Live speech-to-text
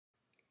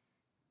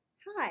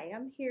Hi,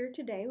 I'm here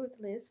today with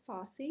Liz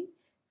Fassih,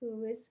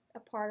 who is a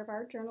part of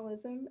our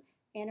Journalism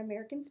and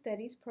American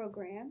Studies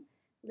program.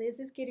 Liz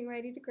is getting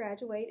ready to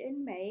graduate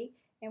in May,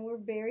 and we're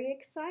very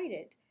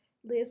excited.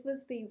 Liz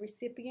was the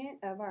recipient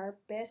of our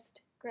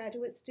Best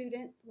Graduate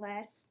Student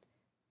last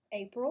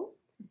April,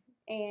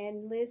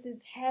 and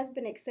has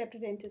been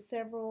accepted into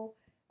several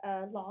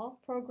law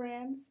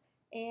programs,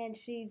 and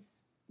she's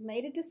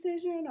made a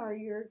decision, or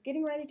you're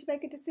getting ready to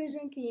make a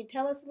decision. Can you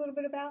tell us a little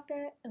bit about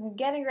that? I'm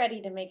getting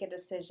ready to make a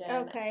decision.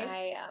 Okay.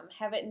 I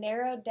have it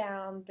narrowed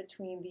down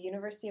between the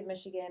University of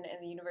Michigan and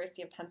the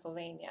University of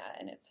Pennsylvania,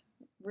 and it's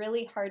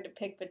really hard to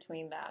pick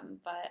between them,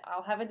 but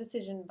I'll have a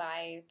decision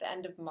by the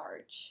end of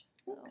March.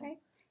 Okay.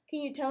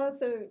 Can you tell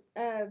us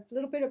a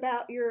little bit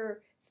about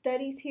your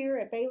studies here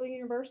at Baylor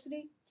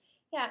University?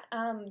 Yeah,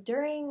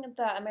 during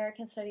the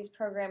American Studies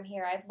program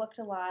here, I've looked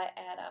a lot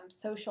at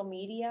social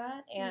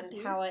media and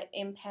how it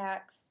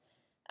impacts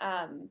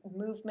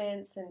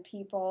movements and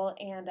people.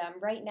 And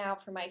right now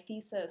for my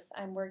thesis,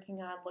 I'm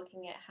working on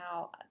looking at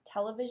how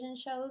television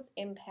shows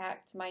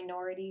impact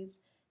minorities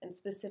and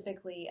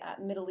specifically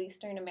Middle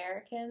Eastern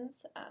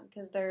Americans,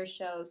 because there are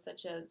shows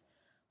such as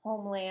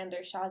Homeland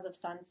or Shahs of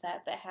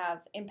Sunset that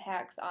have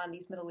impacts on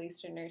these Middle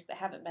Easterners that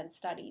haven't been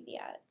studied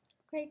yet.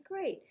 Okay,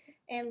 great.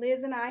 And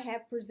Liz and I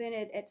have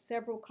presented at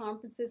several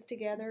conferences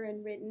together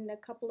and written a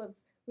couple of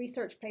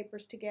research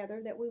papers together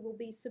that we will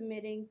be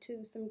submitting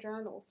to some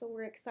journals. So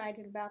we're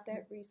excited about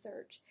that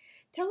research.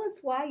 Tell us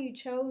why you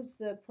chose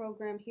the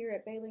program here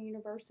at Baylor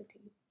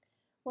University.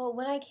 Well,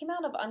 when I came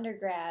out of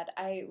undergrad,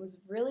 I was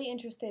really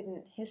interested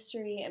in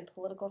history and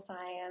political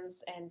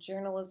science and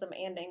journalism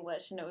and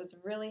English, and it was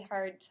really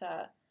hard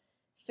to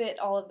fit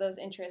all of those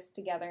interests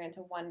together into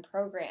one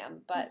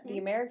program. But the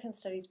American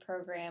Studies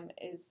program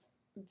is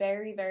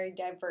very, very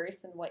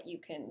diverse in what you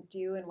can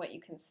do and what you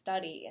can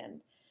study.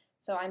 And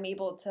so I'm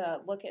able to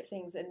look at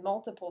things in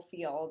multiple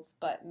fields,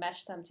 but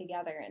mesh them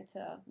together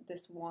into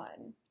this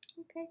one.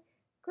 Okay,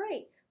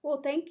 great.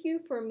 Well, thank you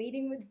for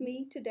meeting with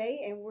me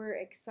today, and we're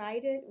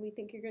excited. We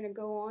think you're going to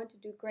go on to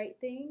do great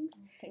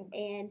things. Thanks.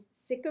 And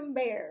sick 'em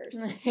bears.